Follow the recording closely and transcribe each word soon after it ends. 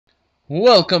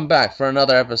Welcome back for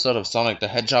another episode of Sonic the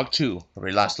Hedgehog 2, where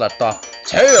we last left off.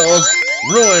 Tails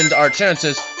ruined our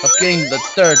chances of getting the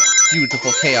third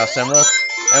beautiful Chaos Emerald,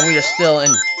 and we are still in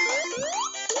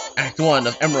Act 1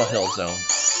 of Emerald Hill Zone.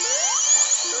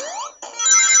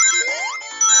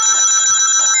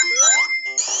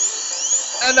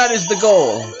 And that is the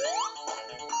goal.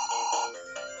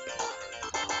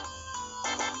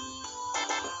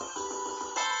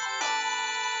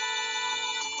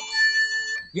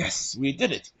 Yes, we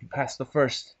did it. We passed the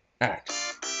first act.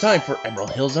 Time for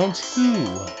Emerald Hill Zone 2.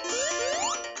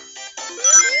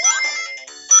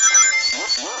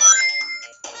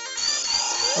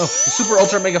 Oh, the super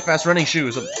ultra mega fast running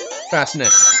shoes of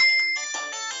fastness.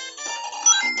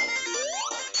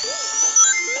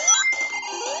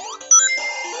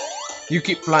 You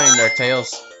keep flying there,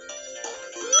 Tails.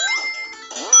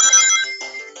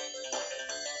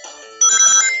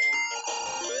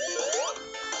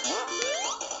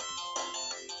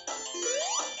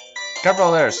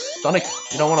 Careful there, Sonic.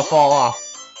 You don't want to fall off.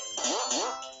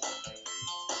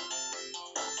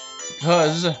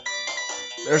 Because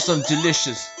there's some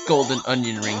delicious golden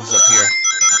onion rings up here.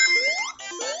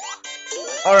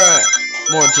 Alright,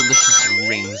 more delicious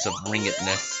rings of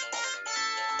ringedness.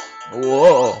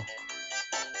 Whoa.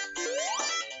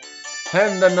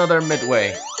 And another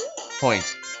midway point.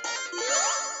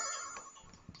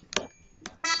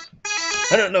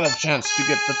 And another chance to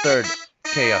get the third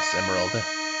Chaos Emerald.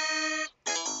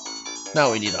 Now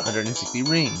we need 160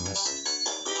 rings.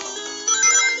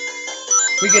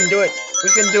 We can do it! We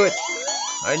can do it!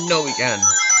 I know we can.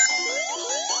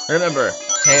 Remember,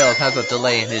 Tails has a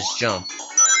delay in his jump.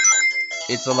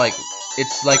 It's like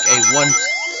a 1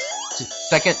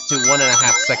 second to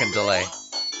 1.5 second delay.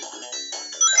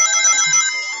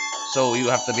 So you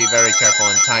have to be very careful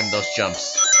and time those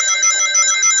jumps.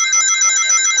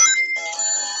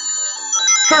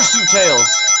 Curse you,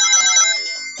 Tails!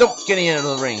 Don't get any of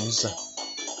the rings.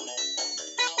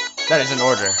 That is an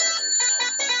order.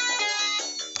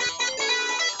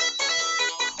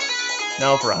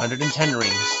 Now for 110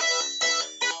 rings.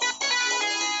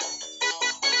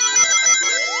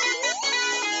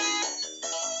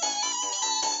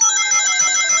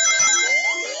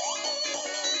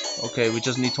 Okay, we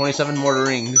just need 27 more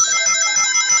rings.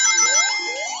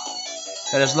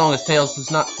 And as long as Tails does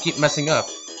not keep messing up,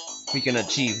 we can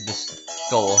achieve this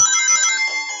goal.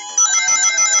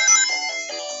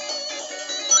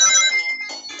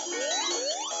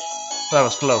 That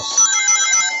was close.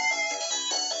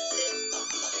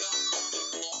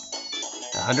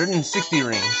 160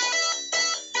 rings.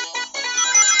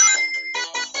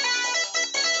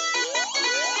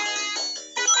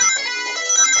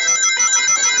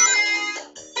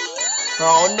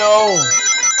 Oh no!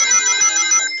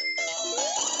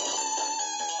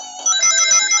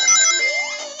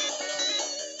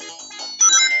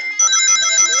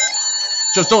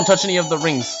 Just don't touch any of the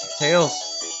rings, Tails.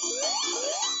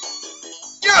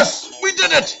 Yes! We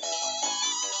did it!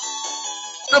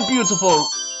 The beautiful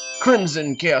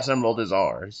Crimson Chaos Emerald is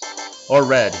ours. Or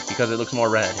red, because it looks more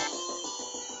red.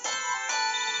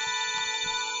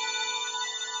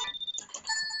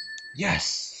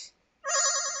 Yes!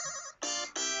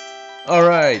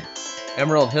 Alright.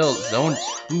 Emerald Hill Zone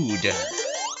 2.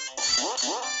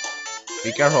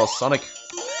 Be careful, Sonic.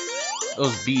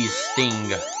 Those bees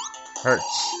sting.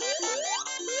 Hurts.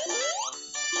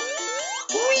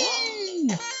 Whee!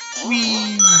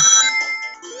 Whee!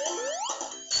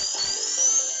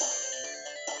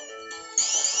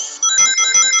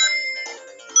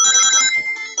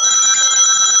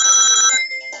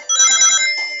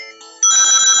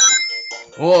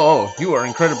 Whoa, you are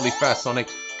incredibly fast, Sonic.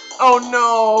 Oh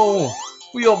no!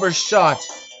 We overshot!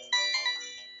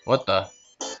 What the?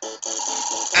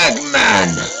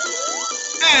 Eggman!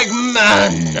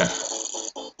 Eggman!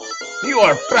 You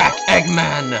are back,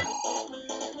 Eggman!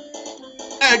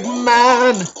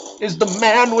 Eggman is the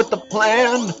man with the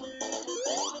plan!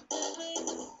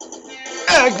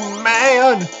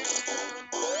 Eggman!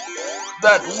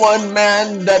 That one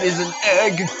man that is an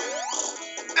egg!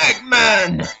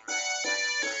 Eggman!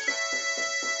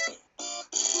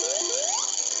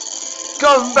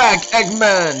 Come back,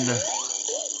 Eggman!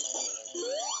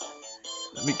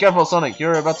 Be careful, Sonic,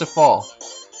 you're about to fall.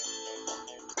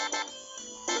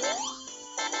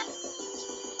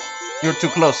 You're too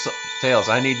close, Tails.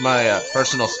 I need my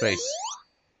personal space.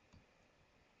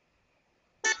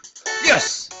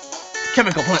 Yes!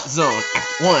 Chemical Plant Zone,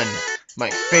 Act 1. My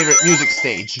favorite music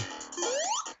stage.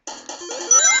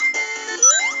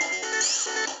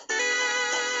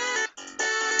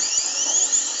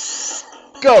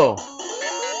 Go!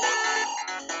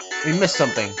 We missed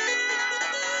something.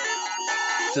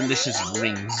 delicious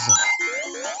rings.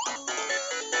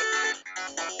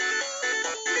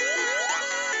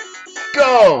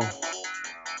 Go!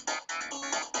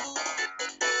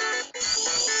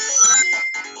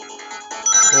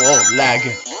 Oh, lag.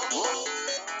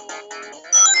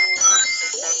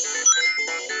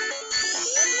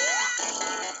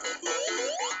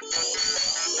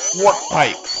 Warp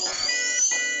pipe.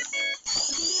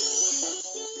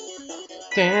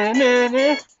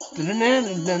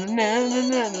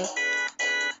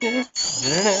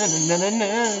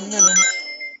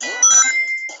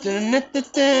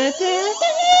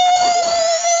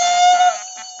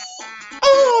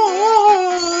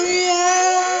 Oh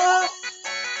yeah.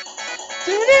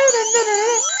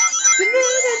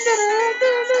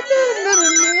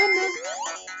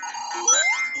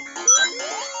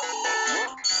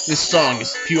 This song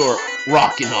is pure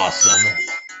rockin' awesome.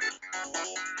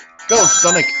 Go,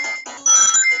 Sonic!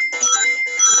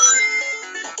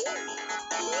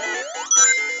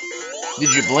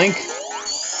 Did you blink?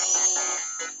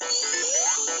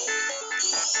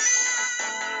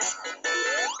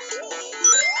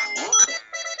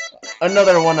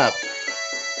 Another one up.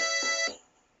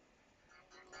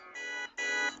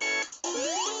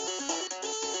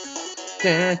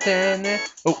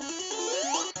 Oh,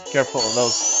 careful of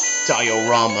those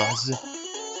dioramas.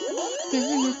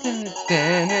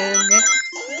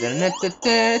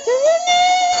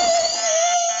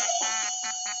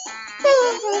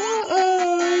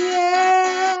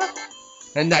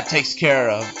 And that takes care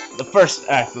of the first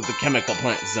act of the Chemical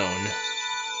Plant Zone.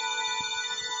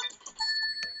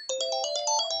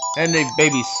 And a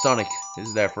baby Sonic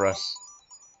is there for us.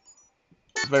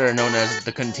 Better known as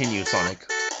the Continue Sonic.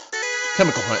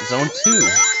 Chemical Plant Zone 2.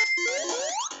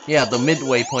 Yeah, the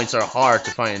midway points are hard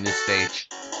to find in this stage,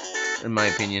 in my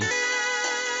opinion.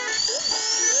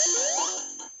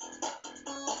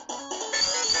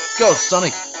 Go,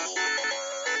 Sonic!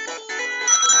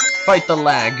 Fight the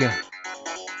lag.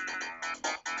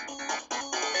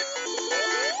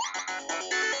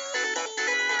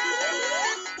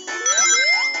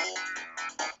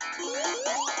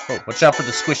 Oh, watch out for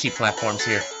the squishy platforms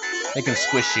here. They can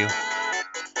squish you.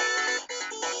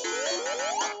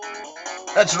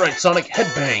 That's right, Sonic,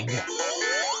 headbang!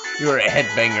 You're a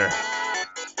headbanger.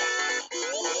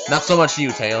 Not so much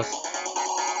you, Tails.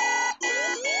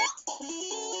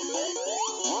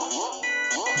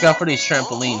 Look out for these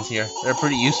trampolines here. They're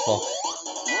pretty useful.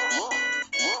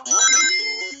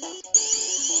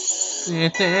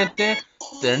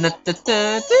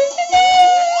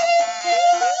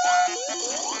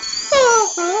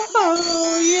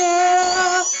 Oh,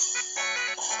 yeah!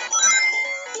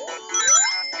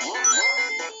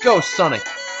 Go, Sonic!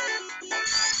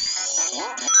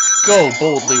 Go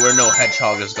boldly where no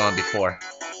Hedgehog has gone before.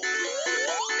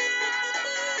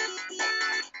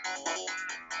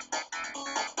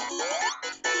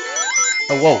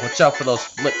 Oh, whoa! Watch out for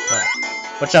those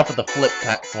watch out for the flip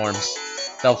platforms.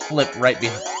 They'll flip right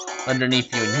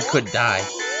underneath you, and you could die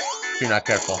if you're not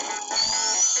careful.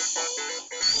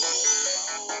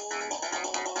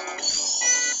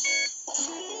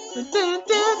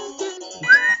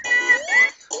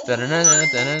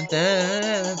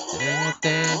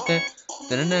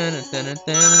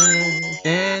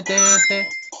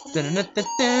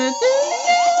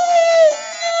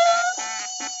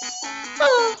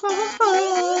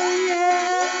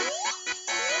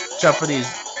 Watch out for these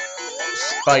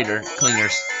spider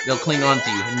clingers. They'll cling onto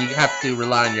you, and you have to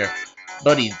rely on your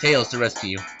buddy Tails to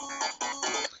rescue you.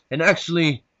 And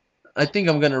actually, I think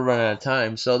I'm gonna run out of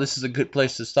time, so this is a good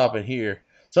place to stop it here.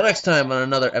 So next time on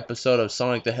another episode of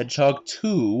Sonic the Hedgehog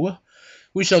 2,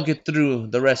 we shall get through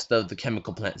the rest of the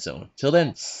Chemical Plant Zone. Till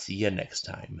then, see ya next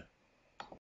time.